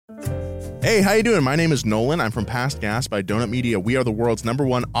Hey, how you doing? My name is Nolan. I'm from Past Gas by Donut Media. We are the world's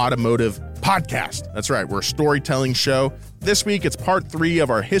 #1 automotive podcast. That's right, we're a storytelling show. This week, it's part 3 of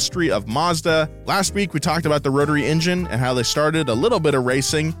our history of Mazda. Last week, we talked about the rotary engine and how they started a little bit of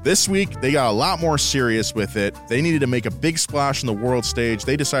racing. This week, they got a lot more serious with it. They needed to make a big splash on the world stage.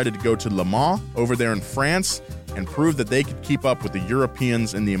 They decided to go to Le Mans over there in France and prove that they could keep up with the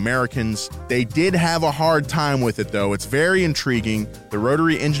Europeans and the Americans. They did have a hard time with it, though. It's very intriguing. The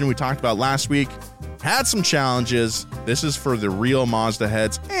rotary engine we talked about last week had some challenges. This is for the real Mazda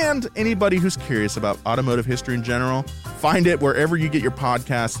heads and anybody who's curious about automotive history in general. Find it wherever you get your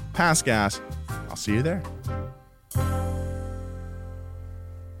podcasts. Past Gas. I'll see you there.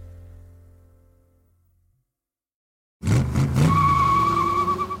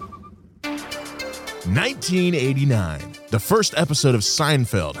 1989. The first episode of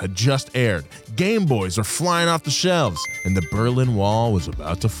Seinfeld had just aired. Game Boys were flying off the shelves, and the Berlin Wall was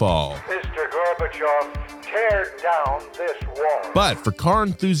about to fall. Mr. Gorbachev, tear down this wall. But for car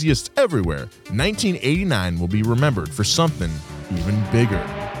enthusiasts everywhere, 1989 will be remembered for something even bigger.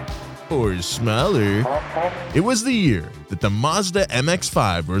 Or smaller. It was the year that the Mazda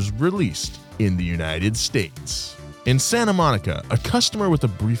MX-5 was released in the United States. In Santa Monica, a customer with a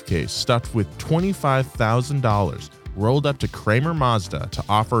briefcase stuffed with $25,000 rolled up to Kramer Mazda to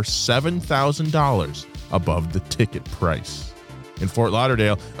offer $7,000 above the ticket price. In Fort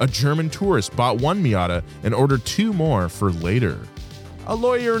Lauderdale, a German tourist bought one Miata and ordered 2 more for later. A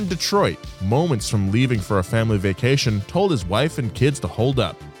lawyer in Detroit, moments from leaving for a family vacation, told his wife and kids to hold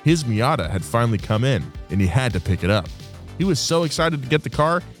up. His Miata had finally come in, and he had to pick it up. He was so excited to get the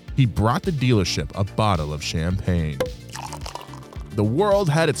car, he brought the dealership a bottle of champagne. The world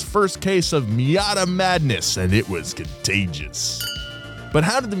had its first case of Miata madness, and it was contagious. But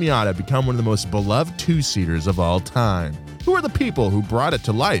how did the Miata become one of the most beloved 2-seaters of all time? Who are the people who brought it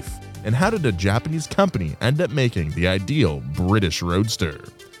to life? And how did a Japanese company end up making the ideal British roadster?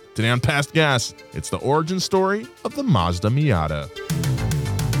 Today on Past Gas, it's the origin story of the Mazda Miata.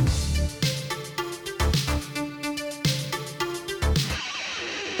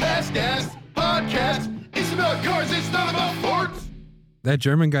 Past Gas Podcast. It's about cars, it's not about forts. That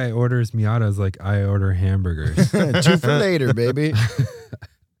German guy orders Miatas like I order hamburgers. 2 for later, baby.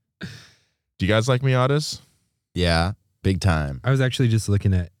 Do you guys like Miatas? Yeah, big time. I was actually just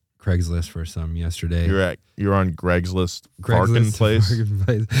looking at Craigslist for some yesterday. You're on Greg's list, parking place,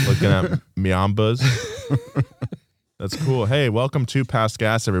 looking at Miambas. That's cool. Hey, welcome to Past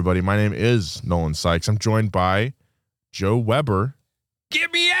Gas, everybody. My name is Nolan Sykes. I'm joined by Joe Weber.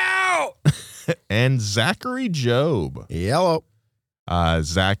 Get me out! And Zachary Job. Yellow.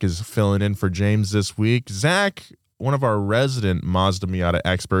 Zach is filling in for James this week. Zach, one of our resident Mazda Miata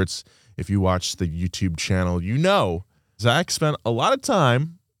experts. If you watch the YouTube channel, you know Zach spent a lot of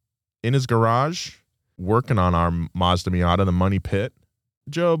time in his garage working on our Mazda Miata, the Money Pit.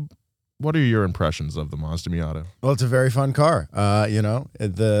 Job, what are your impressions of the Mazda Miata? Well, it's a very fun car.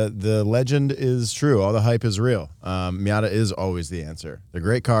 The legend is true. All the hype is real. Miata is always the answer. They're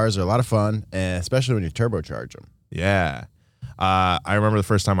great cars. They're a lot of fun, and especially when you turbocharge them. Yeah. I remember the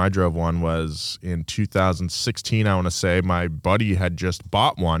first time I drove one was in 2016, I want to say. My buddy had just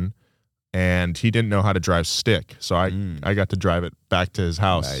bought one, and he didn't know how to drive stick. So I got to drive it back to his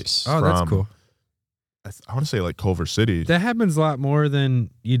house. Nice. Oh, that's cool. I want to say like Culver City. That happens a lot more than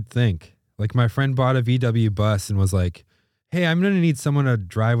you'd think. Like my friend bought a VW bus and was like, hey, I'm going to need someone to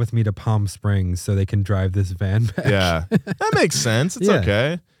drive with me to Palm Springs so they can drive this van back. Yeah, that makes sense. It's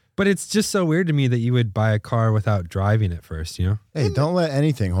okay. But it's just so weird to me that you would buy a car without driving it first, you know? Hey, don't let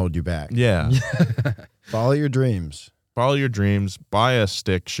anything hold you back. Yeah. Follow your dreams. Follow your dreams. Buy a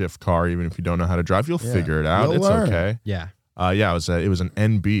stick shift car, even if you don't know how to drive. You'll figure it out. You'll it's learn. Okay. Yeah. It was an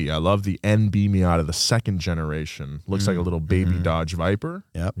NB. I love the NB Miata, the second generation. Looks like a little baby Dodge Viper.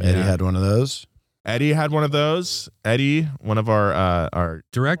 Yep. Eddie had one of those. Eddie had one of those. Eddie, one of our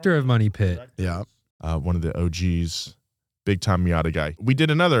Director of Money Pit. Yeah. one of the OGs, big time Miata guy. We did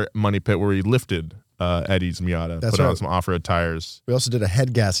another Money Pit where we lifted Eddie's Miata, That's put on right. some off-road tires. We also did a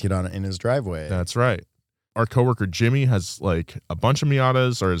head gasket on it in his driveway. That's right. Our coworker Jimmy has like a bunch of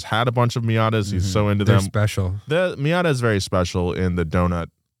Miatas, or has had a bunch of Miatas. He's so into They're them. special. The Miata is very special in the donut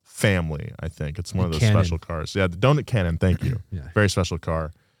family, I think. It's one of those Cannon. special cars. Yeah, the donut cannon, thank you. Yeah. Very special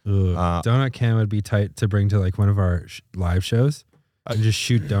car. Donut can would be tight to bring to like one of our live shows and just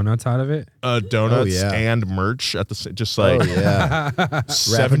shoot donuts out of it. Donuts and merch at the just like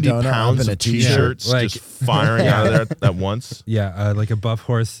 70 donut up pounds in a of t-shirt. t-shirts Like- just firing out of there at once. Yeah, like a buff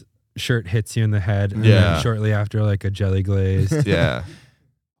horse shirt hits you in the head. And Yeah. then shortly after, like a jelly glazed. Yeah.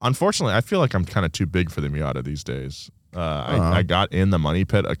 Unfortunately, I feel like I'm kind of too big for the Miata these days. I got in the money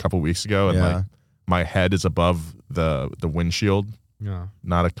pit a couple weeks ago, and like my head is above the windshield. Yeah.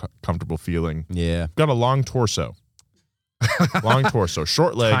 Not a comfortable feeling. Yeah. Got a long torso. Long torso,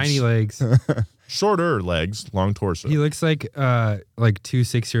 short legs. Tiny legs. Shorter legs, long torso. He looks like 2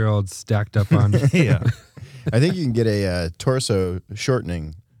 6-year-olds stacked up on. Yeah. I think you can get a torso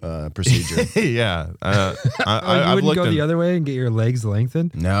shortening procedure. Yeah. You wouldn't go the other way and get your legs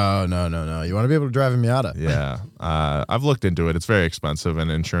lengthened? No. You want to be able to drive a Miata. Yeah. I've looked into it. It's very expensive,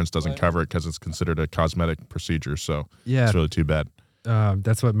 and insurance doesn't cover it because it's considered a cosmetic procedure. So it's really too bad.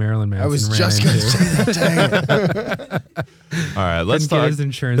 That's what Marilyn Manson I was ran just going to into. say that. Dang. All right, let's Couldn't get talk. his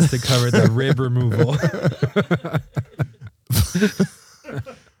insurance to cover the rib removal.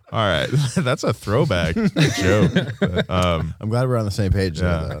 All right, that's a throwback joke. I'm glad we're on the same page.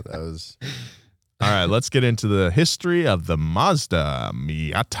 Yeah. Though. That was. All right, let's get into the history of the Mazda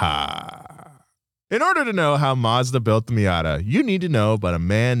Miata. In order to know how Mazda built the Miata, you need to know about a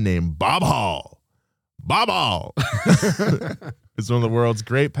man named Bob Hall. Bob Hall is one of the world's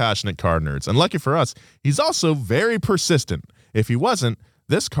great passionate car nerds. And lucky for us, he's also very persistent. If he wasn't,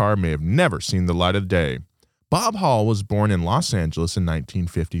 this car may have never seen the light of day. Bob Hall was born in Los Angeles in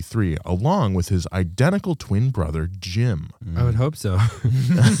 1953, along with his identical twin brother, Jim. I would hope so.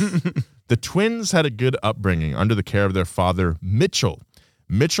 The twins had a good upbringing under the care of their father, Mitchell.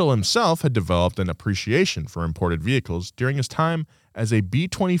 Mitchell himself had developed an appreciation for imported vehicles during his time as a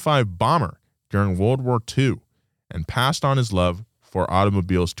B-25 bomber during World War II and passed on his love for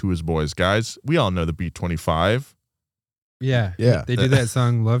automobiles to his boys. Guys, we all know the B-25. Yeah. Yeah. They do that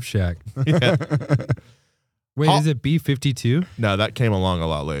song Love Shack. Yeah. Wait, is it B-52? No, that came along a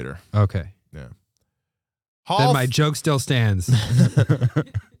lot later. Okay. Yeah. Then my joke still stands.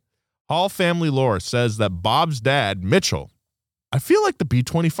 Hall family lore says that Bob's dad, Mitchell, I feel like the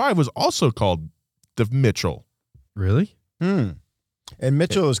B-25 was also called the Mitchell. Really? And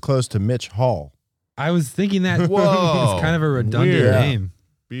Mitchell is close to Mitch Hall. I was thinking that Whoa. it's kind of a redundant Weird. name.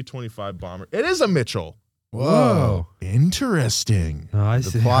 B-25 bomber. It is a Mitchell. Whoa. Interesting. Oh, I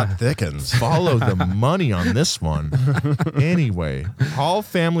The see. plot thickens. Follow the money on this one. Anyway, Hall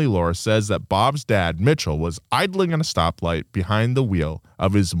family lore says that Bob's dad, Mitchell, was idling on a stoplight behind the wheel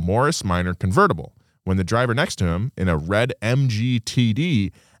of his Morris Minor convertible when the driver next to him in a red MG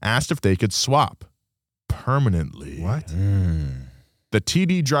TD asked if they could swap permanently. What? The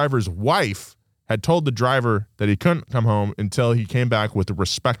TD driver's wife had told the driver that he couldn't come home until he came back with a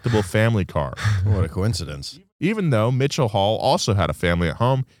respectable family car. What a coincidence. Even though Mitchell Hall also had a family at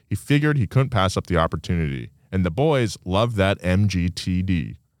home, he figured he couldn't pass up the opportunity. And the boys loved that MG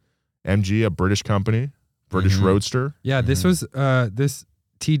TD. MG, a British company, British Roadster. Yeah, this was this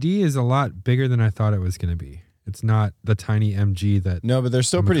TD is a lot bigger than I thought it was going to be. It's not the tiny MG that. No, but they're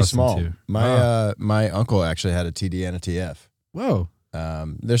still I'm pretty accustomed small. to. My uncle actually had a TD and a TF. Whoa.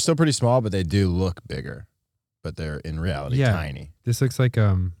 They're still pretty small, but they do look bigger. But they're in reality tiny. This looks like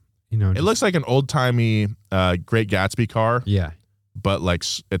It looks like an old-timey Great Gatsby car, yeah. but like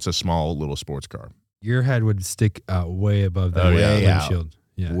it's a small little sports car. Your head would stick out way above that Oh, yeah. Way out. windshield.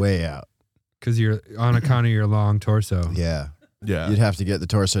 Yeah. Way out. Because you're on account of your long torso. Yeah. Yeah. You'd have to get the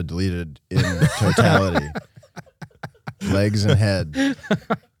torso deleted in totality. Legs and head.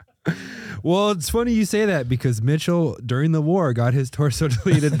 Well, it's funny you say that because Mitchell during the war got his torso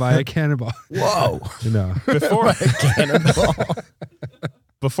deleted by a cannonball. Whoa. No.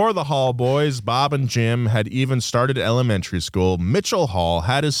 Before the Hall boys, Bob and Jim had even started elementary school, Mitchell Hall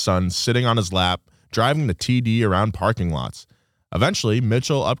had his son sitting on his lap, driving the TD around parking lots. Eventually,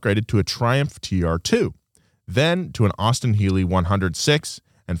 Mitchell upgraded to a Triumph TR2, then to an Austin Healey 106,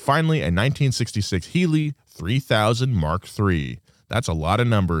 and finally a 1966 Healey 3000 Mark III. That's a lot of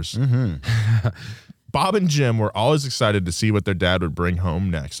numbers. Bob and Jim were always excited to see what their dad would bring home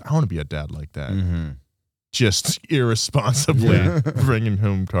next. I want to be a dad like that. Just irresponsibly bringing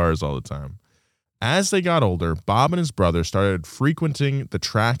home cars all the time. As they got older, Bob and his brother started frequenting the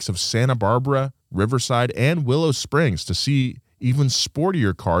tracks of Santa Barbara, Riverside, and Willow Springs to see even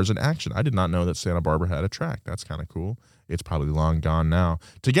sportier cars in action. I did not know that Santa Barbara had a track. That's kind of cool. It's probably long gone now.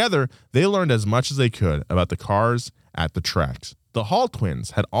 Together, they learned as much as they could about the cars at the tracks. The Hall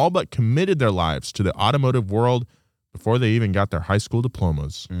twins had all but committed their lives to the automotive world before they even got their high school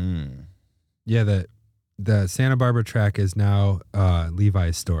diplomas. Yeah, the Santa Barbara track is now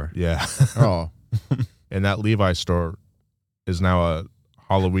Levi's store. Yeah. Oh. And that Levi's store is now a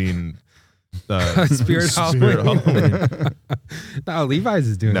Halloween Spirit Halloween. No, Levi's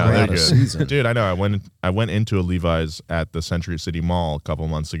is doing No, great. they're out of good. season. Dude, I know. I went into a Levi's at the Century City Mall a couple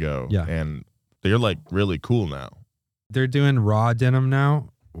months ago. Yeah. And they're like really cool now. They're doing raw denim now,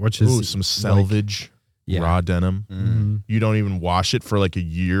 which is Ooh, some selvage. raw denim. Mm. You don't even wash it for like a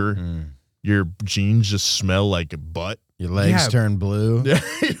year. Your jeans just smell like butt. Your legs turn blue. Yeah,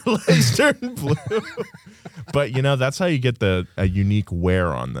 your legs turn blue. But that's how you get a unique wear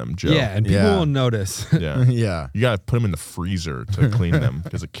on them, Joe. Yeah, and people will notice. Yeah. Yeah. You got to put them in the freezer to clean them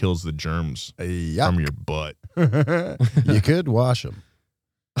because it kills the germs from your butt. You could wash them.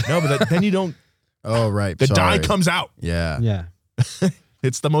 No, but then you don't. Oh, right. The dye comes out. Yeah. Yeah.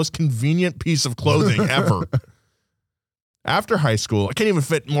 It's the most convenient piece of clothing ever. After high school, I can't even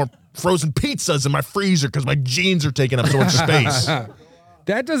fit more frozen pizzas in my freezer because my jeans are taking up so much space.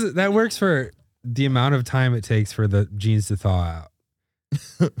 That works for the amount of time it takes for the jeans to thaw out.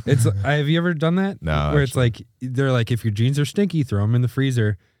 Have you ever done that? No. Where it's like, they're like, if your jeans are stinky, throw them in the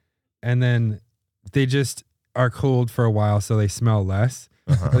freezer. And then they just are cold for a while, so they smell less.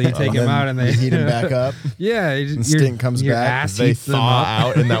 Well, you take them out and they heat them back up. Yeah. And stink comes your back. ass They heats them thaw up.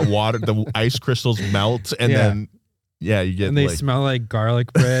 out in that water. The ice crystals melt, and then you get. And they smell like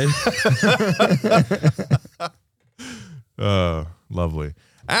garlic bread. Lovely.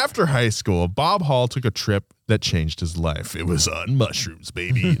 After high school, Bob Hall took a trip that changed his life. It was on mushrooms,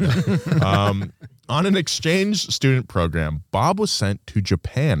 baby. On an exchange student program, Bob was sent to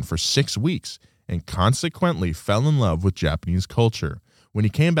Japan for 6 weeks and consequently fell in love with Japanese culture. When he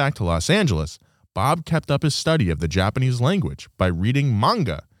came back to Los Angeles, Bob kept up his study of the Japanese language by reading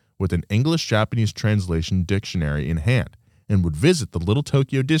manga with an English-Japanese translation dictionary in hand and would visit the Little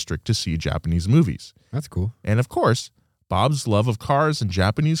Tokyo district to see Japanese movies. That's cool. And of course, Bob's love of cars and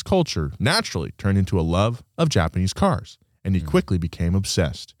Japanese culture naturally turned into a love of Japanese cars, and he quickly became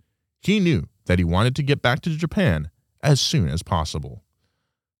obsessed. He knew that he wanted to get back to Japan as soon as possible.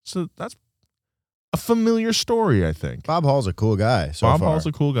 So that's a familiar story, I think. Bob Hall's a cool guy. Bob Hall's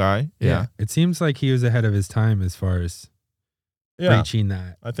a cool guy. Yeah. It seems like he was ahead of his time as far as preaching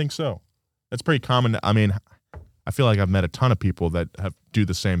that. I think so. It's pretty common. I mean, I feel like I've met a ton of people that do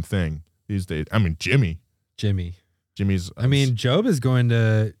the same thing these days. I mean, Jimmy's. Job is going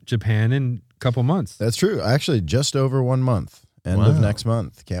to Japan in a couple months. That's true. Actually, just over 1 month. End of next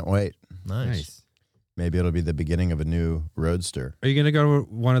month. Can't wait. Nice. Maybe it'll be the beginning of a new roadster. Are you going to go to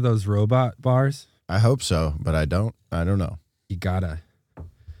one of those robot bars? I hope so, but I don't know. You gotta.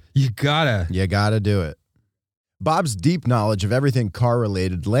 You gotta do it. Bob's deep knowledge of everything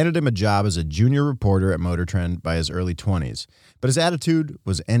car-related landed him a job as a junior reporter at Motor Trend by his early 20s, but his attitude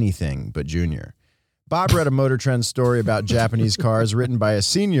was anything but junior. Bob read a Motor Trend story about Japanese cars written by a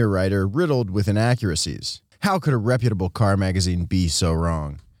senior writer riddled with inaccuracies. How could a reputable car magazine be so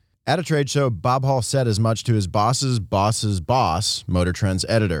wrong? At a trade show, Bob Hall said as much to his boss's boss's boss, Motor Trend's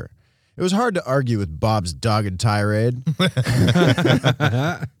editor. It was hard to argue with Bob's dogged tirade.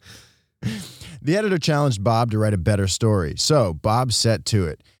 The editor challenged Bob to write a better story, so Bob set to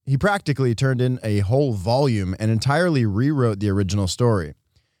it. He practically turned in a whole volume and entirely rewrote the original story.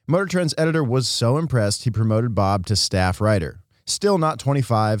 Motor Trend's editor was so impressed he promoted Bob to staff writer. Still not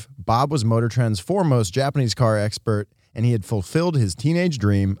 25, Bob was Motor Trend's foremost Japanese car expert, and he had fulfilled his teenage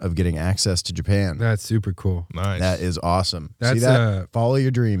dream of getting access to Japan. That's super cool. Nice. That is awesome. That's, See that? Follow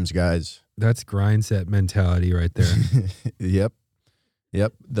your dreams, guys. That's grind set mentality right there. Yep.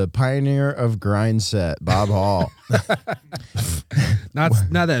 The pioneer of grind set, Bob Hall. not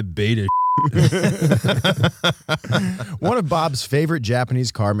that beta. One of Bob's favorite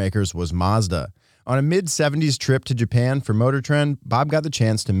Japanese car makers was Mazda. On a mid-70s trip to Japan for Motor Trend, Bob got the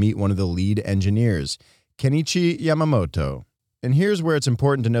chance to meet one of the lead engineers, Kenichi Yamamoto. And here's where it's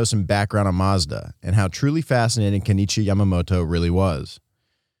important to know some background on Mazda and how truly fascinating Kenichi Yamamoto really was.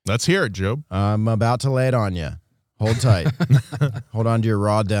 Let's hear it, Job. I'm about to lay it on you. Hold tight. Hold on to your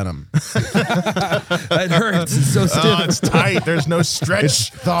raw denim. That hurts. It's so stiff. Oh, it's tight. There's no stretch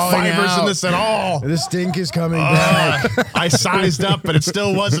fibers out. in this at all. The stink is coming back. I sized up, but it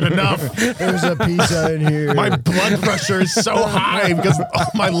still wasn't enough. There's a pizza in here. My blood pressure is so high because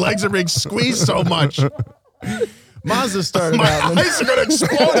my legs are being squeezed so much. Mazda started My out. eyes are going to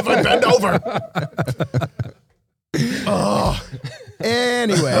explode if I bend over.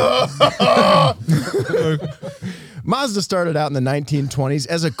 Anyway. Mazda started out in the 1920s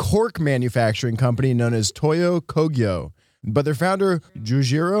as a cork manufacturing company known as Toyo Kogyo. But their founder,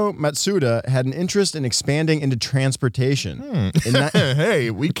 Jujiro Matsuda, had an interest in expanding into transportation.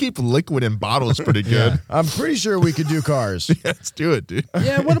 Hey, we keep liquid in bottles pretty good. I'm pretty sure we could do cars. Yeah, let's do it, dude.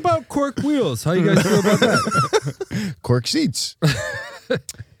 Yeah, what about cork wheels? How you guys feel about that? Cork seats.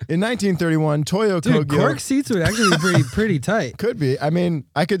 In 1931, Toyo Dude, Kogyo... cork seats would actually be pretty tight. Could be. I mean,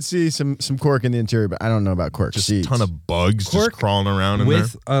 I could see some cork in the interior, but I don't know about cork Just seats. a ton of bugs Cork just crawling around in there.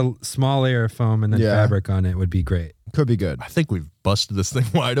 With a small layer of foam and then Yeah. fabric on it would be great. Could be good. I think we've busted this thing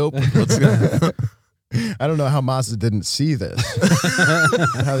wide open. Let's go. I don't know how Mazda didn't see this.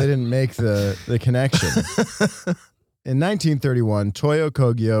 How they didn't make the connection. In 1931, Toyo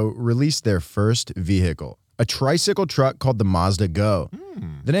Kogyo released their first vehicle, a tricycle truck called the Mazda Go.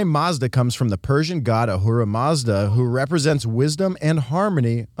 The name Mazda comes from the Persian god Ahura Mazda, who represents wisdom and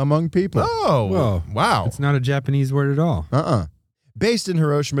harmony among people. Oh, Whoa. wow. It's not a Japanese word at all. Based in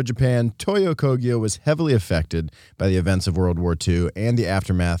Hiroshima, Japan, Toyo Kogyo was heavily affected by the events of World War II and the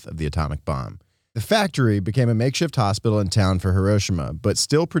aftermath of the atomic bomb. The factory became a makeshift hospital in town for Hiroshima, but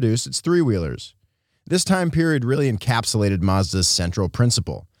still produced its three-wheelers. This time period really encapsulated Mazda's central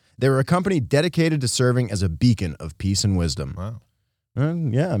principle. They were a company dedicated to serving as a beacon of peace and wisdom. Wow.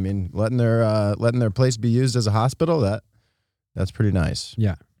 Yeah, I mean, letting their place be used as a hospital, that's pretty nice.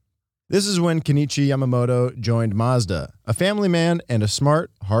 Yeah. This is when Kenichi Yamamoto joined Mazda. A family man and a smart,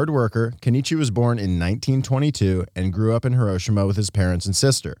 hard worker, Kenichi was born in 1922 and grew up in Hiroshima with his parents and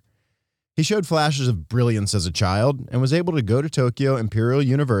sister. He showed flashes of brilliance as a child and was able to go to Tokyo Imperial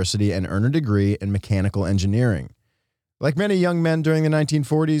University and earn a degree in mechanical engineering. Like many young men during the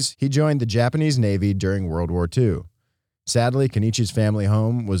 1940s, he joined the Japanese Navy during World War II. Sadly, Kenichi's family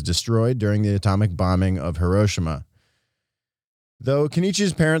home was destroyed during the atomic bombing of Hiroshima. Though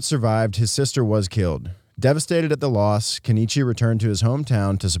Kenichi's parents survived, his sister was killed. Devastated at the loss, Kenichi returned to his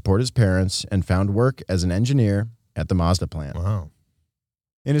hometown to support his parents and found work as an engineer at the Mazda plant. Wow.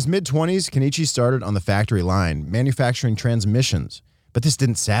 In his mid-20s, Kenichi started on the factory line, manufacturing transmissions, but this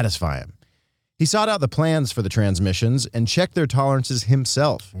didn't satisfy him. He sought out the plans for the transmissions and checked their tolerances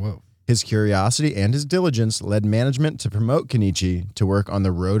himself. Whoa. His curiosity and his diligence led management to promote Kenichi to work on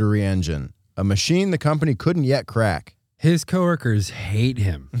the rotary engine, a machine the company couldn't yet crack. His coworkers hate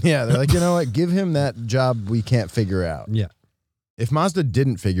him. Yeah, they're like, you know what, give him that job we can't figure out. Yeah. If Mazda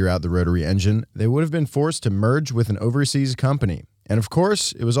didn't figure out the rotary engine, they would have been forced to merge with an overseas company. And of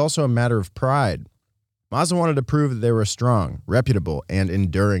course, it was also a matter of pride. Mazda wanted to prove that they were a strong, reputable, and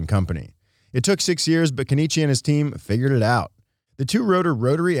enduring company. It took 6 years, but Kenichi and his team figured it out. The two-rotor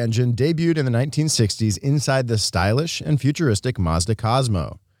rotary engine debuted in the 1960s inside the stylish and futuristic Mazda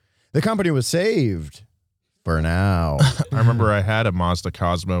Cosmo. The company was saved. For now. I remember I had a Mazda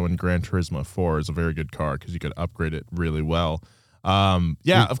Cosmo in Gran Turismo 4. It's a very good car because you could upgrade it really well.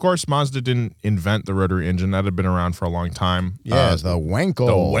 Yeah, of course, Mazda didn't invent the rotary engine. That had been around for a long time. Yeah, the Wankel.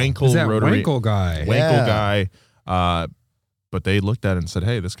 The Wankel Is that rotary. Wankel guy? Wankel guy. But they looked at it and said,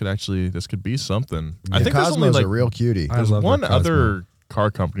 hey, this could be something. The I think there's only Cosmo's like a real cutie. I there's love one the Cosmo. other car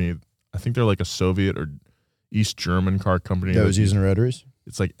company. I think they're like a Soviet or East German car company. That was using rotaries?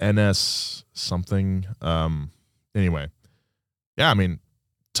 It's like NS something. Anyway, yeah, I mean,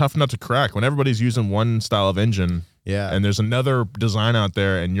 tough nut to crack when everybody's using one style of engine. Yeah. And there's another design out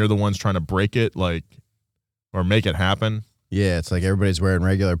there, and you're the ones trying to break it, like, or make it happen. Yeah, it's like everybody's wearing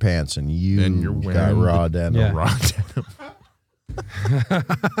regular pants, and you're got wearing raw denim. Yeah. Raw denim.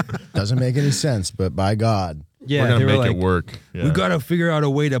 Doesn't make any sense, but by God. Yeah, We're gonna they were make like, it work. Yeah. we got to figure out a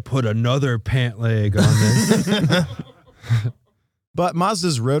way to put another pant leg on this. But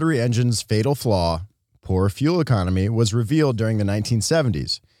Mazda's rotary engine's fatal flaw, poor fuel economy, was revealed during the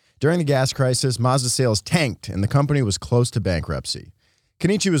 1970s. During the gas crisis, Mazda sales tanked and the company was close to bankruptcy.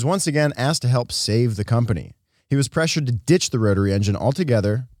 Kenichi was once again asked to help save the company. He was pressured to ditch the rotary engine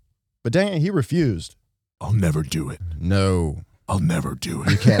altogether, but dang it, he refused. I'll never do it. No, I'll never do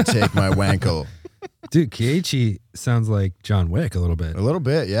you it. can't take my Wankel. Dude, Keiichi sounds like John Wick a little bit. A little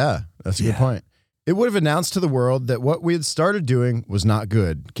bit, yeah. That's a good point. It would have announced to the world that what we had started doing was not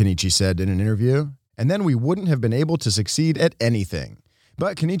good, Kenichi said in an interview, and then we wouldn't have been able to succeed at anything.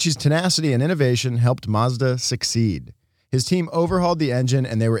 But Kenichi's tenacity and innovation helped Mazda succeed. His team overhauled the engine,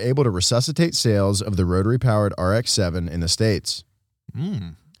 and they were able to resuscitate sales of the rotary-powered RX-7 in the States.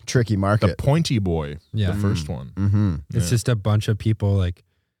 Tricky The market. pointy boy, Yeah. the first one. Mm-hmm. It's just a bunch of people like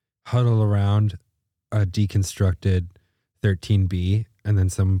huddle around a deconstructed 13B, and then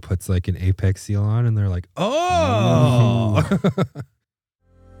someone puts like an Apex seal on, and they're like, oh!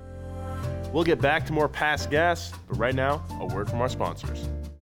 We'll get back to more Past Gas, but right now, a word from our sponsors.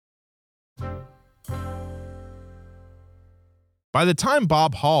 By the time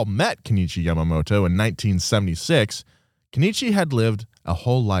Bob Hall met Kenichi Yamamoto in 1976, Kenichi had lived a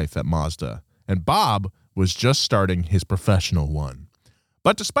whole life at Mazda, and Bob was just starting his professional one.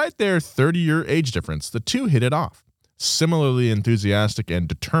 But despite their 30-year age difference, the two hit it off. Similarly enthusiastic and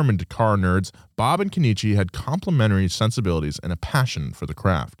determined car nerds, Bob and Kenichi had complementary sensibilities and a passion for the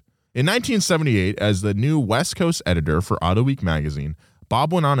craft. In 1978, as the new West Coast editor for Auto Week magazine,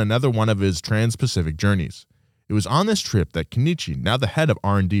 Bob went on another one of his trans-Pacific journeys. It was on this trip that Kenichi, now the head of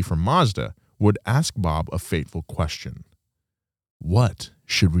R&D for Mazda, would ask Bob a fateful question. What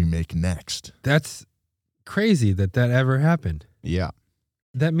should we make next? That's crazy that ever happened. Yeah.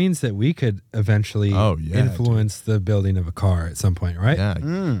 That means that we could eventually influence the building of a car at some point, right?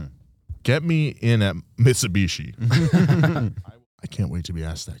 Yeah. Get me in at Mitsubishi. I can't wait to be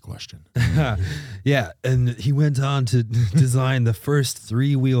asked that question. Yeah, and he went on to design the first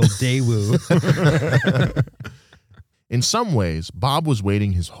three-wheel Daewoo. In some ways, Bob was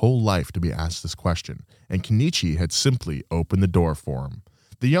waiting his whole life to be asked this question, and Kenichi had simply opened the door for him.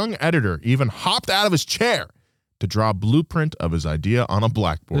 The young editor even hopped out of his chair to draw a blueprint of his idea on a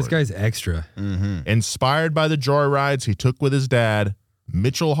blackboard. This guy's extra. Inspired by the joyrides he took with his dad,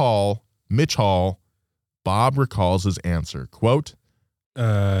 Mitch Hall, Bob recalls his answer, quote,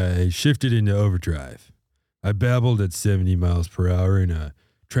 I shifted into overdrive. I babbled at 70 miles per hour in a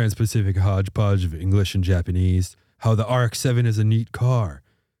trans-Pacific hodgepodge of English and Japanese, how the RX-7 is a neat car,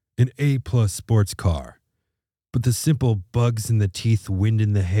 an A-plus sports car. But the simple bugs in the teeth, wind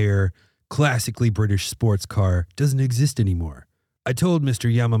in the hair, classically British sports car doesn't exist anymore. I told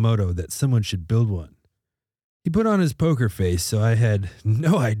Mr. Yamamoto that someone should build one. He put on his poker face, so I had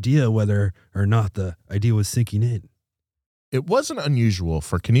no idea whether or not the idea was sinking in. It wasn't unusual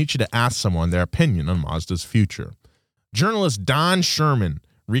for Kenichi to ask someone their opinion on Mazda's future. Journalist Don Sherman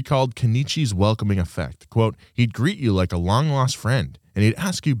recalled Kenichi's welcoming effect. Quote, he'd greet you like a long-lost friend, and he'd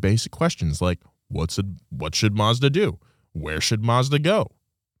ask you basic questions like, what should Mazda do? Where should Mazda go?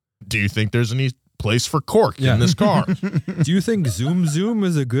 Do you think there's any place for cork in this car? Do you think Zoom Zoom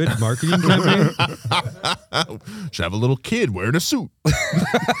is a good marketing campaign? Should have a little kid wearing a suit.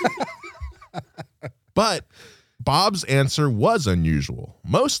 But Bob's answer was unusual,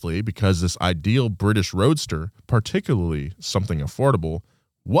 mostly because this ideal British roadster, particularly something affordable,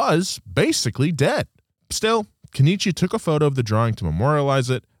 was basically dead. Still, Kenichi took a photo of the drawing to memorialize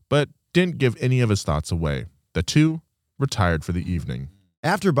it, but didn't give any of his thoughts away. The two retired for the evening.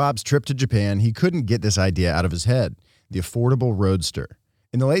 After Bob's trip to Japan, he couldn't get this idea out of his head, the affordable roadster.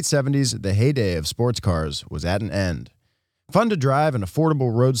 In the late 70s, the heyday of sports cars was at an end. Fun to drive and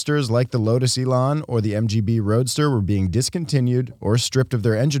affordable roadsters like the Lotus Elan or the MGB Roadster were being discontinued or stripped of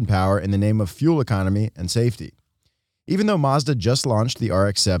their engine power in the name of fuel economy and safety. Even though Mazda just launched the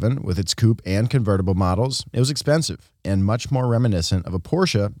RX-7 with its coupe and convertible models, it was expensive and much more reminiscent of a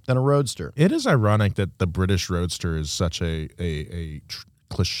Porsche than a roadster. It is ironic that the British roadster is such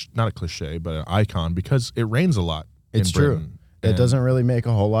not a cliche, but an icon because it rains a lot. It's true. It doesn't really make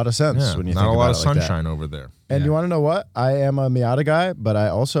a whole lot of sense when you think about it. Not a lot of like sunshine over there. And you want to know what? I am a Miata guy, but I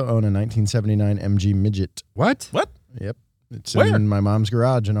also own a 1979 MG Midget. What? Yep. It's in my mom's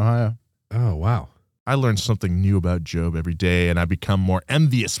garage in Ohio. Oh, wow. I learn something new about Job every day, and I become more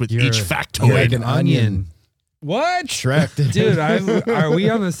envious with each factoid. You're like an onion. What? Shrek. Dude, are we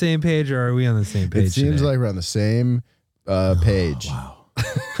on the same page or are we on the same page? It seems today? like we're on the same page. Wow.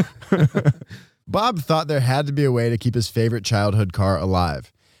 Bob thought there had to be a way to keep his favorite childhood car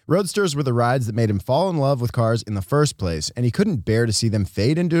alive. Roadsters were the rides that made him fall in love with cars in the first place, and he couldn't bear to see them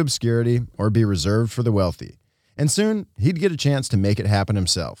fade into obscurity or be reserved for the wealthy. And soon, he'd get a chance to make it happen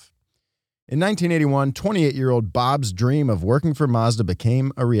himself. In 1981, 28-year-old Bob's dream of working for Mazda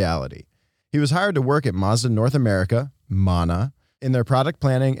became a reality. He was hired to work at Mazda North America, MANA, in their product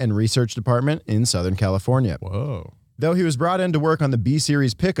planning and research department in Southern California. Whoa. Though he was brought in to work on the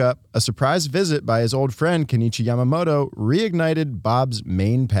B-Series pickup, a surprise visit by his old friend Kenichi Yamamoto reignited Bob's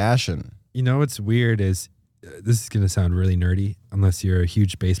main passion. You know what's weird is, this is going to sound really nerdy unless you're a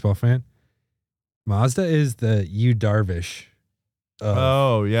huge baseball fan. Mazda is the Yu Darvish.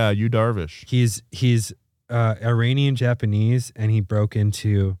 Oh, yeah, Yu Darvish. He's Iranian Japanese, and he broke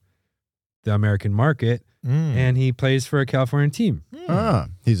into the American market, and he plays for a California team.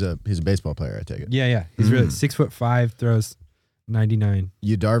 He's a baseball player, I take it. Yeah. He's really 6'5", throws 99.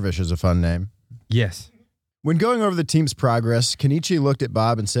 Yu Darvish is a fun name. Yes. When going over the team's progress, Kenichi looked at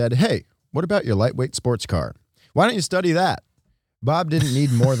Bob and said, "Hey, what about your lightweight sports car? Why don't you study that?" Bob didn't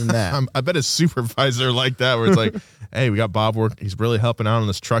need more than that. I bet his supervisor like that, where it's like, hey, we got Bob work. He's really helping out on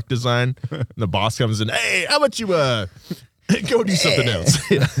this truck design. And the boss comes in, hey, how about you go do something else?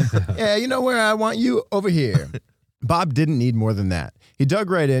 Yeah, you know where I want you? Over here. Bob didn't need more than that. He dug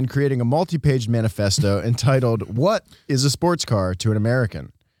right in, creating a multi-page manifesto entitled, "What is a Sports Car to an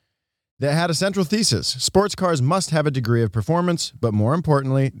American?" that had a central thesis. Sports cars must have a degree of performance, but more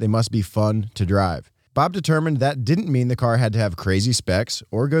importantly, they must be fun to drive. Bob determined that didn't mean the car had to have crazy specs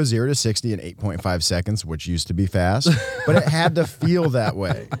or go 0 to 60 in 8.5 seconds, which used to be fast, but it had to feel that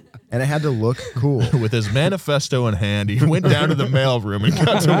way, and it had to look cool. With his manifesto in hand, he went down to the mailroom and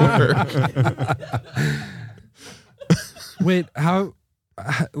got to work.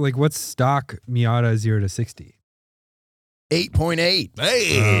 Wait, what's stock Miata 0 to 60? 8.8.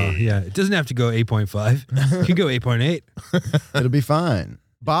 Hey! Yeah, it doesn't have to go 8.5. It could go 8.8. It'll be fine.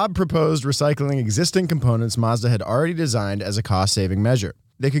 Bob proposed recycling existing components Mazda had already designed as a cost-saving measure.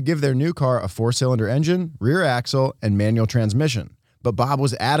 They could give their new car a 4-cylinder engine, rear axle, and manual transmission. But Bob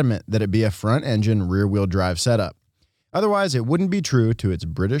was adamant that it be a front-engine, rear-wheel drive setup. Otherwise, it wouldn't be true to its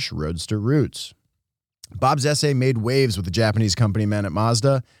British roadster roots. Bob's essay made waves with the Japanese company men at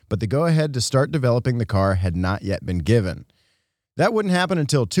Mazda, but the go-ahead to start developing the car had not yet been given. That wouldn't happen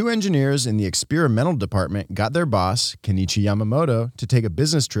until 2 engineers in the experimental department got their boss, Kenichi Yamamoto, to take a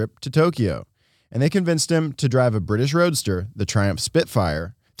business trip to Tokyo. And they convinced him to drive a British roadster, the Triumph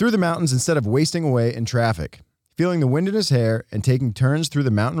Spitfire, through the mountains instead of wasting away in traffic. Feeling the wind in his hair and taking turns through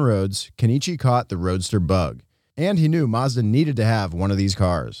the mountain roads, Kenichi caught the roadster bug. And he knew Mazda needed to have one of these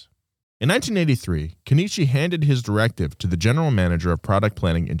cars. In 1983, Kenichi handed his directive to the general manager of product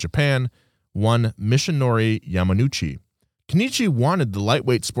planning in Japan, one Mishinori Yamanouchi. Kenichi wanted the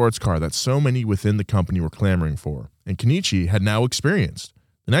lightweight sports car that so many within the company were clamoring for, and Kenichi had now experienced.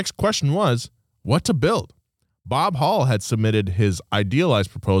 The next question was, what to build? Bob Hall had submitted his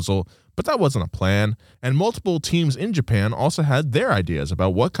idealized proposal, but that wasn't a plan, and multiple teams in Japan also had their ideas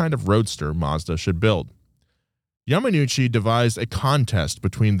about what kind of roadster Mazda should build. Yamanouchi devised a contest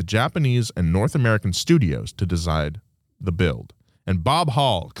between the Japanese and North American studios to decide the build, and Bob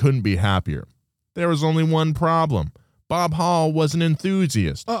Hall couldn't be happier. There was only one problem. Bob Hall was an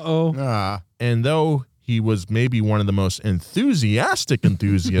enthusiast. And though he was maybe one of the most enthusiastic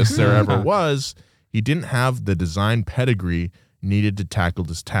enthusiasts there ever was, he didn't have the design pedigree needed to tackle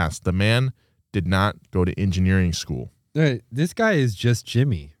this task. The man did not go to engineering school. This guy is just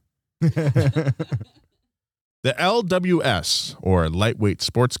Jimmy. The LWS, or lightweight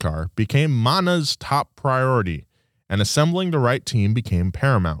sports car, became MANA's top priority, and assembling the right team became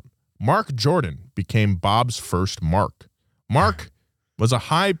paramount. Mark Jordan became Bob's first Mark. Mark was a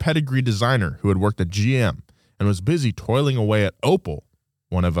high pedigree designer who had worked at GM and was busy toiling away at Opel,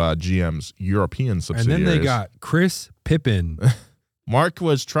 one of GM's European subsidiaries. And then they got Chris Pippin. Mark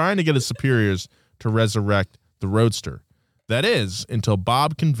was trying to get his superiors to resurrect the Roadster. That is, until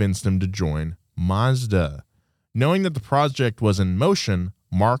Bob convinced him to join Mazda. Knowing that the project was in motion,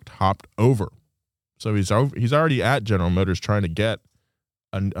 Mark hopped over. So he's already at General Motors trying to get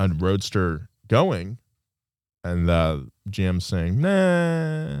a Roadster going, and GM's saying,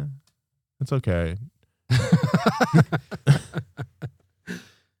 nah, it's okay.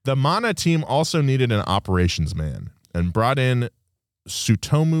 The MANA team also needed an operations man and brought in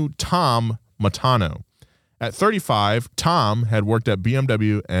Tsutomu Tom Matano. At 35, Tom had worked at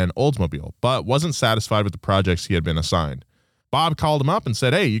BMW and Oldsmobile, but wasn't satisfied with the projects he had been assigned. Bob called him up and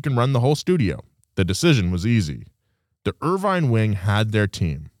said, hey, you can run the whole studio. The decision was easy. The Irvine wing had their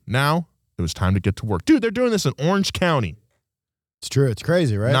team. Now, it was time to get to work. Dude, they're doing this in Orange County. It's true. It's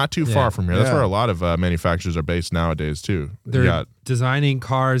crazy, right? Not too far from here. That's where a lot of manufacturers are based nowadays, too. They're designing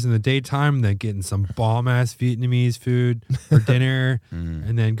cars in the daytime, then getting some bomb-ass Vietnamese food for dinner,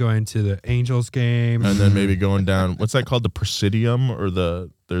 and then going to the Angels game. And then maybe going down, what's that called? The Presidium? Or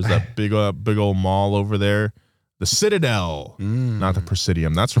there's that big old mall over there. The Citadel. Not the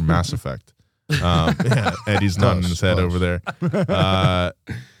Presidium. That's from Mass Effect. Eddie's nodding his head over there.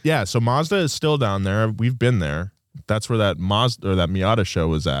 So Mazda is still down there. We've been there. That's where that Mazda or that Miata show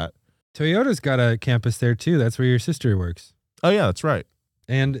was at. Toyota's got a campus there too. That's where your sister works. Oh yeah, that's right.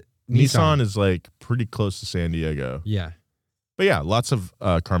 And Nissan is like pretty close to San Diego. Yeah. But yeah, lots of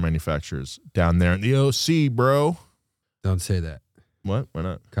car manufacturers down there in the OC, bro. Don't say that. What? Why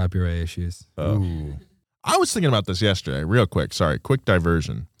not? Copyright issues. Ooh. I was thinking about this yesterday, real quick. Sorry, quick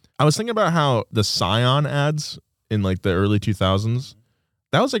diversion. I was thinking about how the Scion ads in like the early 2000s,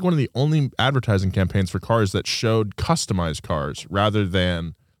 that was like one of the only advertising campaigns for cars that showed customized cars rather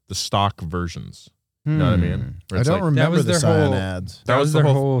than the stock versions. You know what I mean? I don't remember the Scion ads. That was their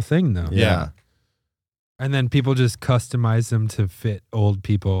whole thing, though. Yeah. And then people just customized them to fit old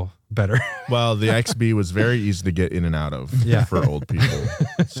people better. Well, the XB was very easy to get in and out of for old people.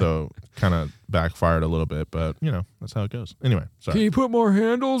 So kind of backfired a little bit, but you know, that's how it goes. Anyway, sorry. Can you put more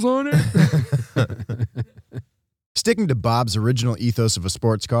handles on it? Sticking to Bob's original ethos of a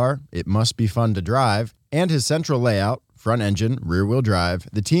sports car, it must be fun to drive, and his central layout, front engine, rear-wheel drive,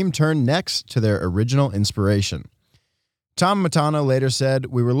 the team turned next to their original inspiration. Tom Matano later said,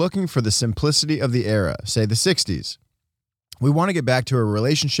 we were looking for the simplicity of the era, say the 60s. We want to get back to a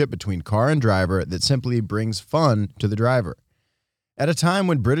relationship between car and driver that simply brings fun to the driver. At a time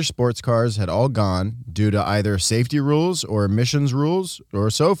when British sports cars had all gone due to either safety rules or emissions rules or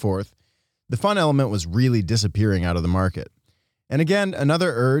so forth, the fun element was really disappearing out of the market. And again,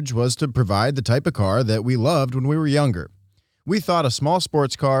 another urge was to provide the type of car that we loved when we were younger. We thought a small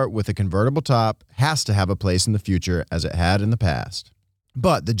sports car with a convertible top has to have a place in the future as it had in the past.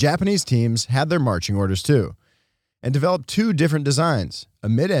 But the Japanese teams had their marching orders too, and developed two different designs, a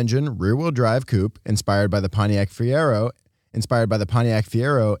mid-engine rear-wheel drive coupe inspired by the Pontiac Fiero and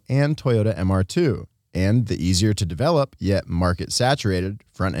Toyota MR2, and the easier to develop yet market-saturated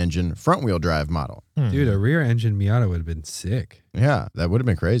front-engine front-wheel drive model. Dude, a rear-engine Miata would have been sick. Yeah, that would have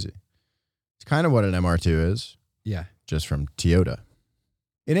been crazy. It's kind of what an MR2 is. Yeah. Just from Toyota.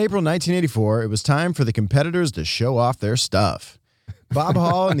 In April 1984, it was time for the competitors to show off their stuff. Bob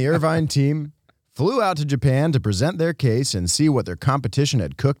Hall and the Irvine team flew out to Japan to present their case and see what their competition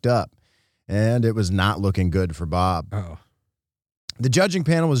had cooked up. And it was not looking good for Bob. Oh. The judging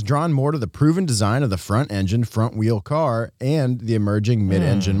panel was drawn more to the proven design of the front-engine, front-wheel car and the emerging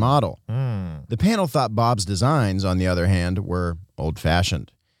mid-engine model. The panel thought Bob's designs, on the other hand, were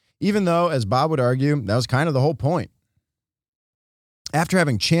old-fashioned. Even though, as Bob would argue, that was kind of the whole point. After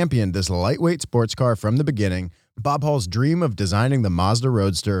having championed this lightweight sports car from the beginning, Bob Hall's dream of designing the Mazda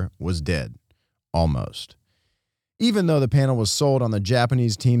Roadster was dead. Almost. Even though the panel was sold on the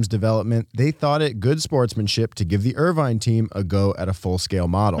Japanese team's development, they thought it good sportsmanship to give the Irvine team a go at a full-scale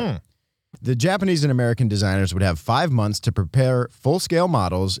model. The Japanese and American designers would have 5 months to prepare full-scale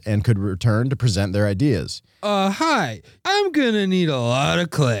models and could return to present their ideas. Hi, I'm gonna need a lot of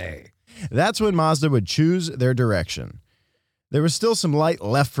clay. That's when Mazda would choose their direction. There was still some light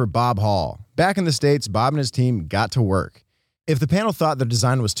left for Bob Hall. Back in the States, Bob and his team got to work. If the panel thought the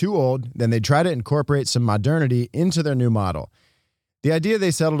design was too old, then they'd try to incorporate some modernity into their new model. The idea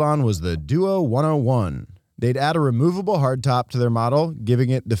they settled on was the Duo 101. They'd add a removable hardtop to their model, giving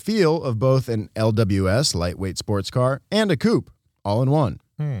it the feel of both an LWS, lightweight sports car, and a coupe, all in one.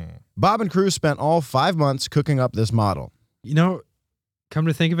 Bob and crew spent all 5 months cooking up this model. You know, come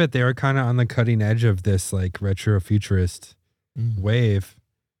to think of it, they were kind of on the cutting edge of this like retro futurist wave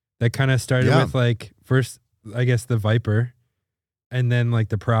that kind of started with like first, I guess, the Viper, and then like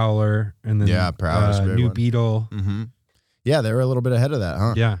the Prowler, and then Prowler's a big new one. Beetle. Yeah, they were a little bit ahead of that,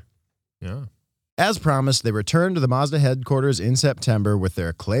 huh? Yeah. As promised, they returned to the Mazda headquarters in September with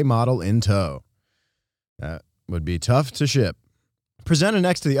their clay model in tow. That would be tough to ship. Presented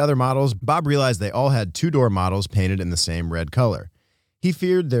next to the other models, Bob realized they all had two-door models painted in the same red color. He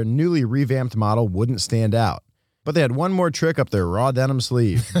feared their newly revamped model wouldn't stand out. But they had one more trick up their raw denim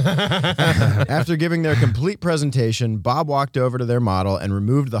sleeve. After giving their complete presentation, Bob walked over to their model and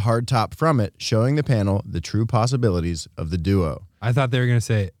removed the hardtop from it, showing the panel the true possibilities of the Duo. I thought they were going to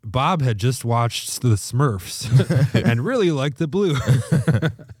say, Bob had just watched the Smurfs and really liked the blue.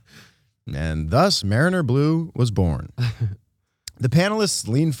 And thus, Mariner Blue was born. The panelists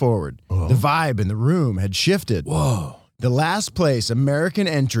leaned forward. The vibe in the room had shifted. The last place American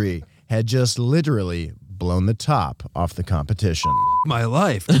entry had just literally blown the top off the competition. My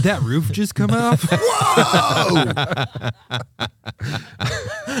life. Did that roof just come off?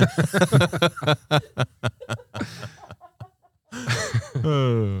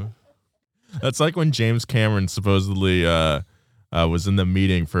 Whoa! That's like when James Cameron supposedly was in the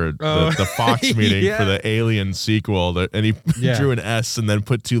meeting for the Fox meeting for the Alien sequel, and he drew an S and then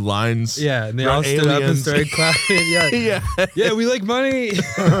put two lines. Yeah, and they all stood up and started clapping. Yeah, we like money.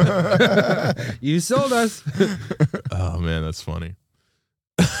 You sold us. Oh man, that's funny.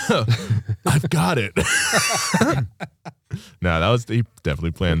 I've got it. No, he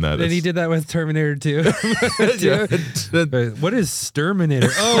definitely planned that. And he did that with Terminator 2. What is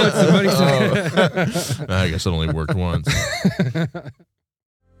Sturminator? Oh, it's the money. I guess it only worked once.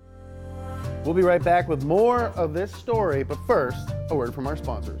 We'll be right back with more of this story, but first, a word from our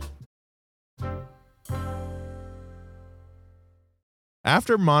sponsors.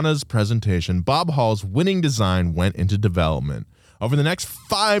 After Mana's presentation, Bob Hall's winning design went into development. Over the next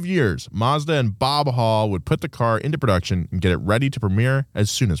 5 years, Mazda and Bob Hall would put the car into production and get it ready to premiere as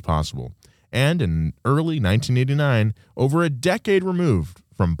soon as possible. And in early 1989, over a decade removed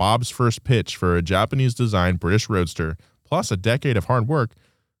from Bob's first pitch for a Japanese-designed British Roadster, plus a decade of hard work,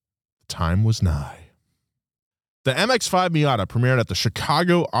 the time was nigh. The MX-5 Miata premiered at the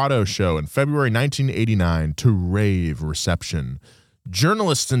Chicago Auto Show in February 1989 to rave reception.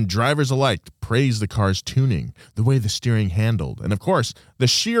 Journalists and drivers alike praised the car's tuning, the way the steering handled, and of course, the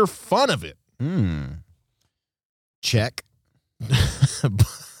sheer fun of it. Check.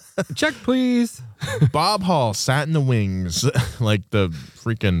 Check, please. Bob Hall sat in the wings like the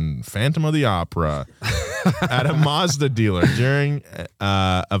freaking Phantom of the Opera at a Mazda dealer during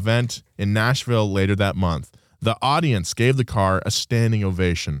an event in Nashville later that month. The audience gave the car a standing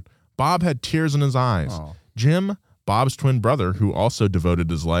ovation. Bob had tears in his eyes. Oh. Jim, Bob's twin brother, who also devoted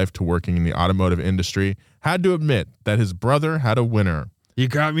his life to working in the automotive industry, had to admit that his brother had a winner. You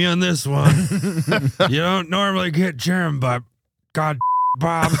got me on this one. You don't normally get Jim, but God,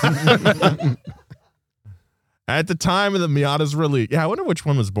 Bob. At the time of the Miata's release, I wonder which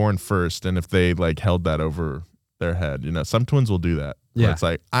one was born first and if they like held that over their head. You know, some twins will do that. Yeah. It's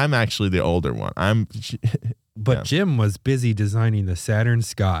like, I'm actually the older one. But Jim was busy designing the Saturn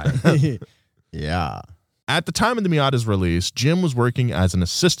Sky. Yeah. At the time of the Miata's release, Jim was working as an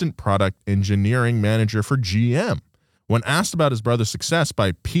assistant product engineering manager for GM. When asked about his brother's success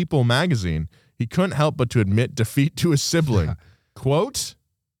by People magazine, he couldn't help but to admit defeat to his sibling. Quote,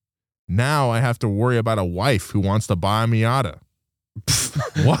 "Now I have to worry about a wife who wants to buy a Miata."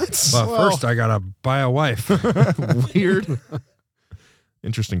 What? Well, first I gotta buy a wife. Weird.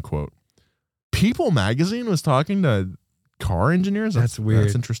 Interesting quote. People magazine was talking to car engineers? That's weird.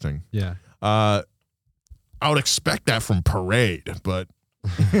 That's interesting. Yeah. I would expect that from Parade, but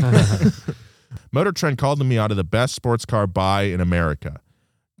Motor Trend called the Miata the best sports car buy in America.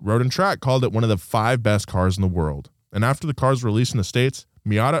 Road and Track called it one of the 5 best cars in the world. And after the car's release in the States,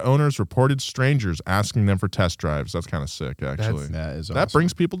 Miata owners reported strangers asking them for test drives. That's kind of sick, actually. That is awesome. That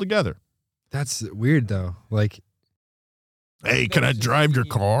brings people together. That's weird though. Like, Hey, can I drive your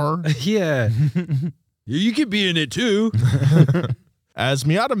car? yeah. You could be in it too. As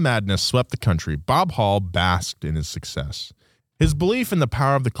Miata madness swept the country, Bob Hall basked in his success. His belief in the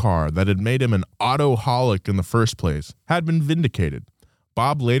power of the car that had made him an autoholic in the first place had been vindicated.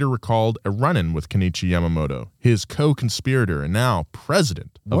 Bob later recalled a run-in with Kenichi Yamamoto, his co-conspirator and now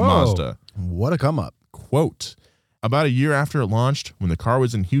president of Mazda. What a come up. Quote, "About a year after it launched, when the car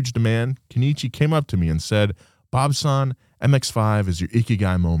was in huge demand, Kenichi came up to me and said, 'Bob-san, MX-5 is your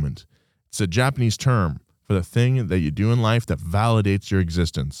ikigai moment. It's a Japanese term for the thing that you do in life that validates your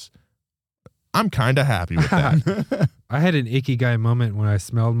existence.' I'm kind of happy with that." I had an ikigai moment when I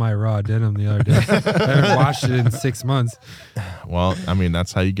smelled my raw denim the other day. I haven't washed it in 6 months. Well, I mean,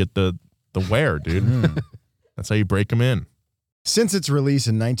 that's how you get the wear, dude. That's how you break them in. Since its release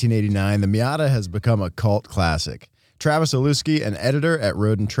in 1989, the Miata has become a cult classic. Travis Aluski, an editor at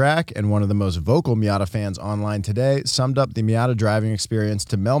Road and Track and one of the most vocal Miata fans online today, summed up the Miata driving experience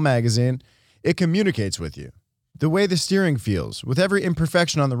to Mel Magazine. "It communicates with you. The way the steering feels, with every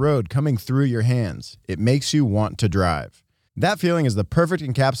imperfection on the road coming through your hands, it makes you want to drive. That feeling is the perfect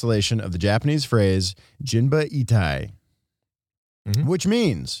encapsulation of the Japanese phrase, Jinba Itai, which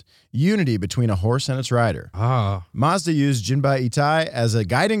means unity between a horse and its rider. Ah. Mazda used Jinba Itai as a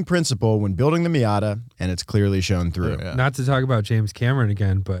guiding principle when building the Miata, and it's clearly shown through. Yeah. Not to talk about James Cameron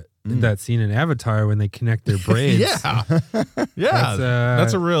again, but that scene in Avatar when they connect their braids. Yeah. Yeah.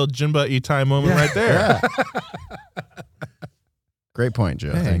 That's a real Jinba Itai moment right there. Great point,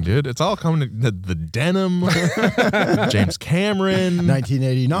 Joe. Dang, Thank you. dude. It's all coming to the denim, James Cameron,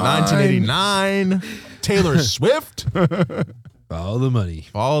 1989, Taylor Swift. Follow the money.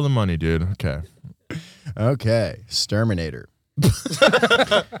 Follow the money, dude. Okay. Okay, Sturminator.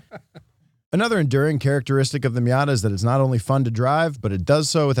 Another enduring characteristic of the Miata is that it's not only fun to drive, but it does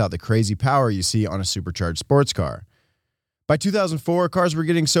so without the crazy power you see on a supercharged sports car. By 2004, cars were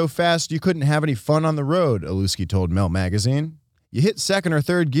getting so fast you couldn't have any fun on the road, Aluski told Mel Magazine. You hit second or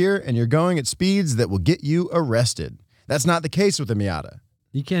third gear and you're going at speeds that will get you arrested. That's not the case with the Miata.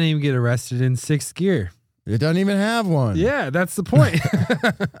 You can't even get arrested in 6th gear. It doesn't even have one. Yeah, that's the point.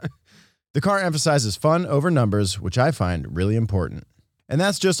 The car emphasizes fun over numbers, which I find really important. And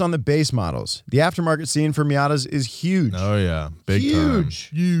that's just on the base models. The aftermarket scene for Miatas is huge. Oh, yeah. Big Huge.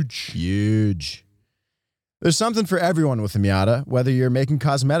 time. Huge. Huge. There's something for everyone with the Miata, whether you're making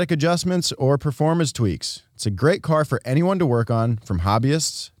cosmetic adjustments or performance tweaks. It's a great car for anyone to work on, from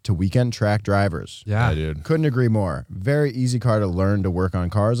hobbyists to weekend track drivers. Yeah. dude. Couldn't agree more. Very easy car to learn to work on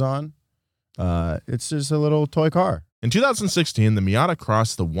cars on. It's just a little toy car. In 2016, the Miata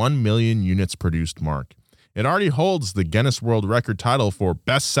crossed the 1 million units produced mark. It already holds the Guinness World Record title for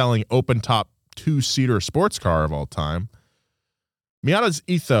best-selling open-top 2-seater sports car of all time. Miata's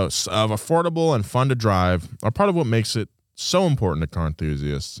ethos of affordable and fun to drive are part of what makes it so important to car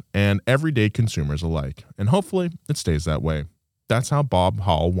enthusiasts and everyday consumers alike, and hopefully it stays that way. That's how Bob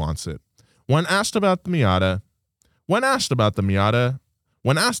Hall wants it. When asked about how the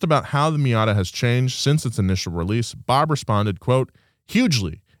Miata has changed since its initial release, Bob responded, quote,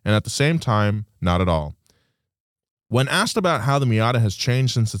 "Hugely, and at the same time, not at all." When asked about how the Miata has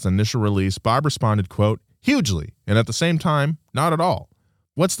changed since its initial release, Bob responded, quote, "Hugely, and at the same time, not at all.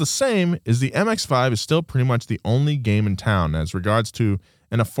 What's the same is the MX-5 is still pretty much the only game in town as regards to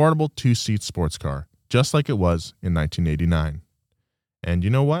an affordable 2-seat sports car, just like it was in 1989. And you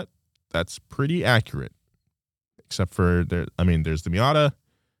know what? That's pretty accurate. except for there's the Miata,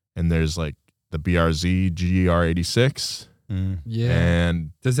 and there's like the BRZ GR86. Yeah.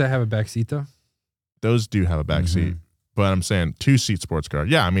 And does that have a back seat though? Those do have a back seat, but I'm saying 2-seat sports car.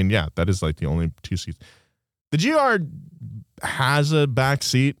 Yeah, that is like the only 2 seats. The GR has a back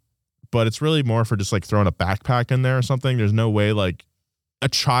seat, but it's really more for just like throwing a backpack in there or something. There's no way like a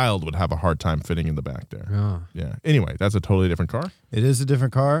child would have a hard time fitting in the back there. Oh. Yeah. Anyway, that's a totally different car. It is a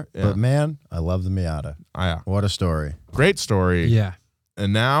different car, Yeah. but man, I love the Miata. Yeah. What a story. Great story. Yeah.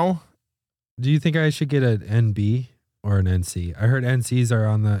 And now, do you think I should get an NB or an NC? I heard NCs are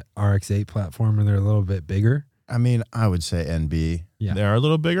on the RX-8 platform and they're a little bit bigger. I would say NB. Yeah. they are a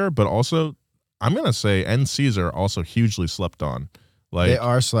little bigger, but also I'm going to say NCs are also hugely slept on. Like, They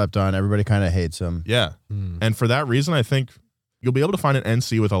are slept on. Everybody kind of hates them. yeah. And for that reason, I think you'll be able to find an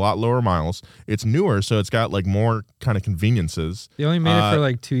NC with a lot lower miles. It's newer, so it's got like more kind of conveniences. They only made it for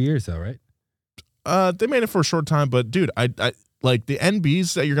like 2 years though, right? They made it for a short time, but dude, I like the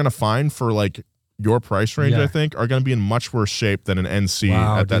NBs that you're going to find for like your price range, Yeah. I think, are going to be in much worse shape than an NC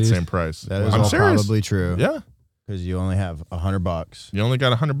Wow, at that dude. same price. That is I'm all serious. probably true. Yeah. Because you only have $100. You only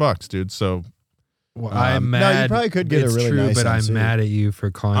got $100, dude. So Well, I'm mad. no, you probably could get a it's really true, nice but I'm NC. mad at you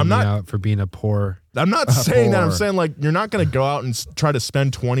for calling I'm me not- out for being a poor. I'm not saying that. I'm poor. saying like you're not going to go out and try to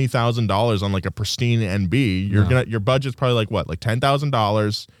spend $20,000 on like a pristine NB. Your budget's probably like what, like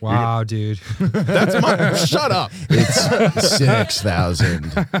 $10,000. Wow, dude. That's my shut up. It's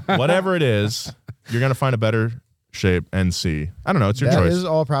 6,000. Whatever it is, you're going to find a better shape NC. I don't know. It's your That choice. is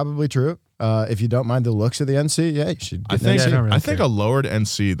all probably true. If you don't mind the looks of the NC, yeah, you should I get think an NC. don't really I think care. a lowered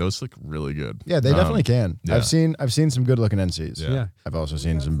NC, those look really good. Yeah, they definitely can. yeah. I've seen some good looking NCs. Yeah. I've also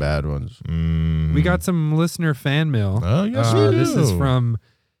seen some bad ones. We got some listener fan mail. Oh, yes, we This is do. from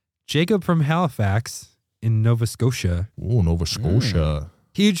Jacob from Halifax in Nova Scotia. Ooh, Nova Scotia.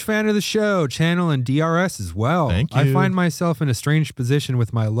 Huge fan of the show, channel, and DRS as well. Thank I you. find myself in a strange position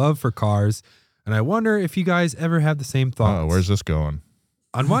with my love for cars, and I wonder if you guys ever have the same thoughts. Oh, where's this going?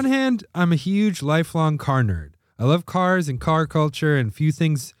 On one hand, I'm a huge lifelong car nerd. I love cars and car culture, and few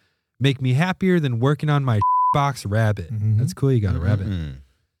things make me happier than working on my box rabbit. That's cool, you got a rabbit.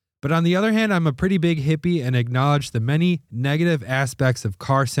 But on the other hand, I'm a pretty big hippie and acknowledge the many negative aspects of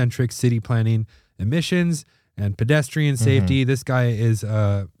car-centric city planning, emissions, and pedestrian safety. This guy is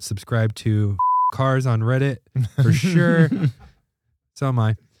subscribed to cars on Reddit for sure. So am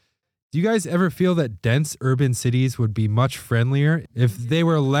I. Do you guys ever feel that dense urban cities would be much friendlier if they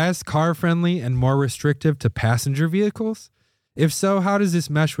were less car-friendly and more restrictive to passenger vehicles? If so, how does this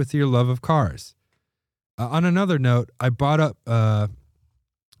mesh with your love of cars? On another note, I bought the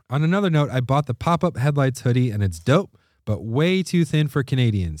pop-up headlights hoodie, and it's dope, but way too thin for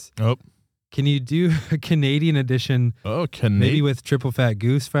Canadians. Oh, Can you do a Canadian edition, maybe with triple fat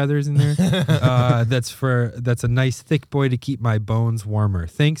goose feathers in there? That's a nice thick boy to keep my bones warmer.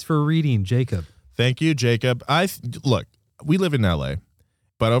 Thanks for reading, Jacob. Thank you, Jacob. Look, we live in LA,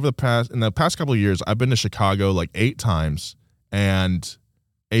 but in the past couple of years, I've been to Chicago like 8 times, and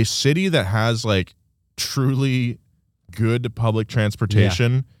a city that has like truly good public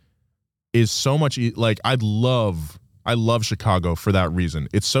transportation is so much like I love Chicago for that reason.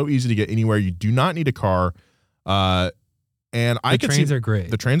 It's so easy to get anywhere. You do not need a car. And the trains are great.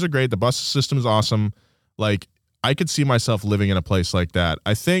 The trains are great. The bus system is awesome. Like, I could see myself living in a place like that.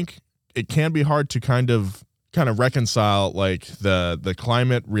 I think it can be hard to kind of reconcile like the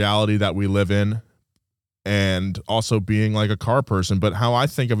climate reality that we live in and also being like a car person. But how I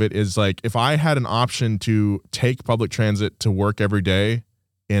think of it is like, if I had an option to take public transit to work every day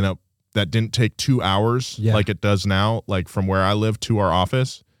that didn't take 2 hours like it does now, like from where I live to our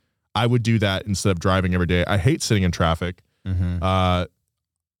office, I would do that instead of driving every day. I hate sitting in traffic. The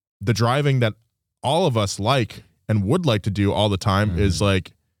driving that all of us like and would like to do all the time is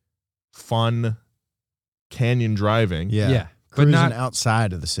like fun canyon driving. Yeah. But Cruising not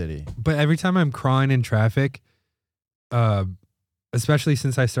outside of the city. But every time I'm crawling in traffic, especially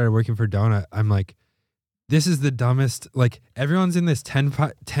since I started working for Donut, I'm like, this is the dumbest. Like, everyone's in this 10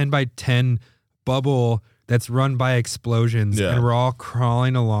 by 10 bubble that's run by explosions, and we're all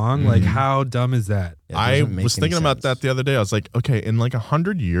crawling along. Like, how dumb is that? I was thinking about that the other day. I was like, okay, in like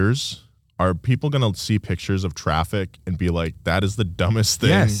 100 years, are people going to see pictures of traffic and be like, that is the dumbest thing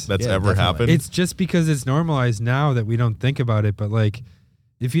that's ever happened? It's just because it's normalized now that we don't think about it. But like,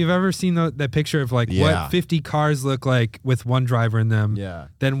 if you've ever seen that picture of like what 50 cars look like with one driver in them,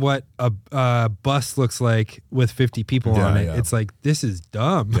 then what a bus looks like with 50 people on it, it's like, this is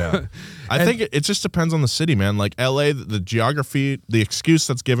dumb. I think it just depends on the city, man. Like LA, the geography, the excuse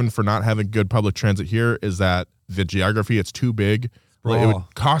that's given for not having good public transit here is that the geography, it's too big. Like, it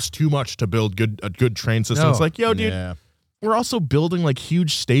would cost too much to build a good train system. It's like, yo, dude, we're also building like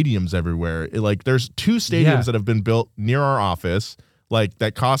huge stadiums everywhere. There's 2 stadiums that have been built near our office, like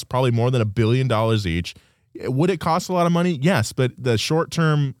that cost probably more than $1 billion each. Would it cost a lot of money? Yes, but the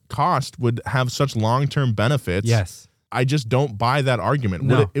short-term cost would have such long-term benefits. Yes. I just don't buy that argument.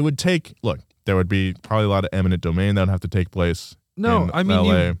 No. It would take, look, there would be probably a lot of eminent domain that would have to take place. No, I mean,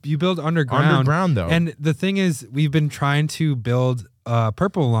 LA. you build underground. Underground, though. And the thing is, we've been trying to build a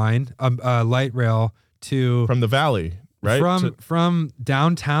Purple Line, light rail from the valley, right? From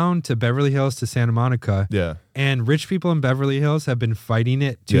downtown to Beverly Hills to Santa Monica. Yeah. And rich people in Beverly Hills have been fighting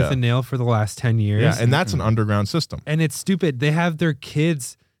it tooth and nail for the last 10 years. Yeah, and that's an underground system. And it's stupid. They have their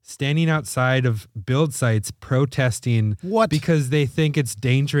kids standing outside of build sites protesting because they think it's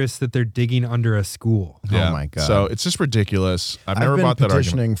dangerous that they're digging under a school. Yeah. Oh my God. So it's just ridiculous. I've never been bought that argument.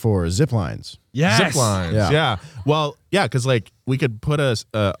 petitioning for zip lines. Yes. Zip lines. Yeah. Well, yeah, because like we could put us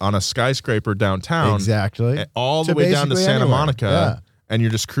on a skyscraper downtown. Exactly. All the way down to Santa Monica. Yeah. And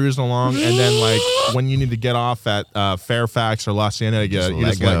you're just cruising along, and then like when you need to get off at Fairfax or La Cienega, you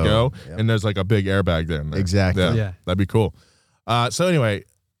just let go, and there's like a big airbag there. Exactly. Yeah, that'd be cool. So anyway,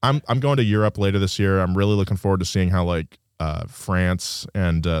 I'm going to Europe later this year. I'm really looking forward to seeing how like France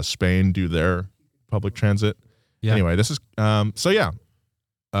and Spain do their public transit. Yeah. Anyway, this is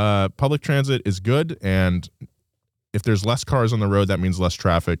public transit is good, and if there's less cars on the road, that means less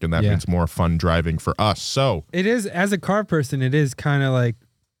traffic, and that means more fun driving for us. So it is, as a car person, it is kind of like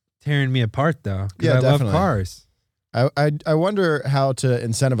tearing me apart, though. Yeah, I definitely. love cars. I wonder how to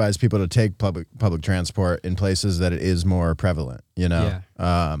incentivize people to take public transport in places that it is more prevalent. You know,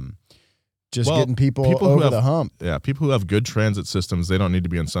 getting people over the hump. Yeah, people who have good transit systems, they don't need to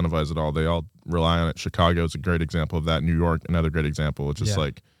be incentivized at all. They all rely on it. Chicago is a great example of that. New York, another great example. It's just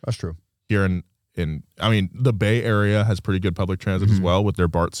like that's true. Here I mean, the Bay Area has pretty good public transit as well with their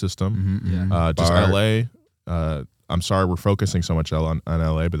BART system. Just LA. I'm sorry we're focusing so much on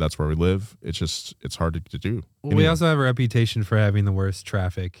LA, but that's where we live. It's hard to do. Well, we also have a reputation for having the worst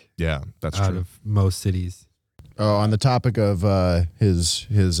traffic. Yeah, that's out true. of most cities. Oh, on the topic of his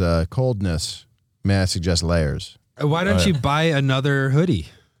coldness, may I suggest layers? Why don't you buy another hoodie?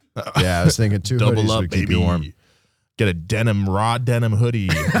 Yeah, I was thinking 2 Double hoodies up, would keep baby. you warm. Get a raw denim hoodie.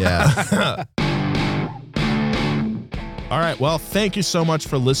 Yeah. All right. Well, thank you so much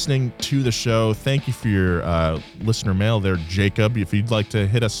for listening to the show. Thank you for your listener mail there, Jacob. If you'd like to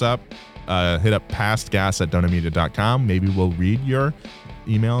hit us up, hit up pastgas@donutmedia.com. Maybe we'll read your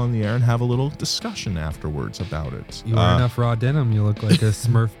email on the air and have a little discussion afterwards about it. You wear enough raw denim, you look like a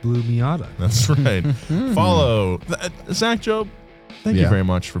Smurf blue Miata. That's right. Follow Zach Job. Thank you very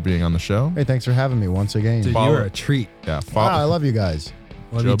much for being on the show. Hey, thanks for having me once again. Dude, you're a treat. Yeah. I love you guys.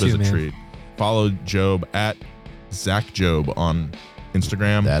 Love Job you too, is a man. treat. Follow Job at Zach Job on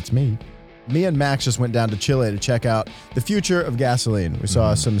Instagram. That's me. Me and Max just went down to Chile to check out the future of gasoline. We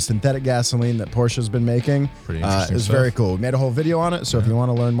saw some synthetic gasoline that Porsche's been making. Pretty interesting It was stuff. very cool. We made a whole video on it, so if you want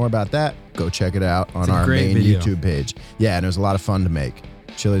to learn more about that, go check it out on our main YouTube page. Yeah, and it was a lot of fun to make.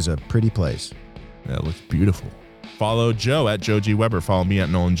 Chile's a pretty place. Yeah, it looks beautiful. Follow Joe at Joe G. Weber. Follow me at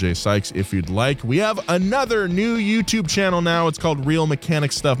Nolan J. Sykes if you'd like. We have another new YouTube channel now. It's called Real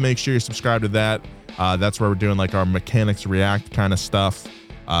Mechanics Stuff. Make sure you subscribe to that. That's where we're doing like our Mechanics React kind of stuff.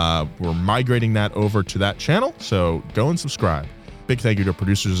 We're migrating that over to that channel, so go and subscribe. Big thank you to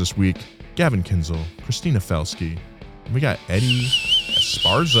producers this week, Gavin Kinzel, Christina Felsky. We got Eddie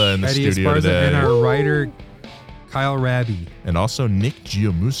Esparza in the studio today. And our writer, Kyle Rabby. And also Nick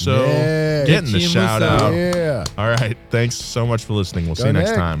Giamuso getting the Giamuso. shout out. Yeah. All right. Thanks so much for listening. We'll see you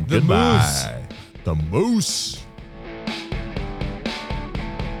next time. The Goodbye. The Moose.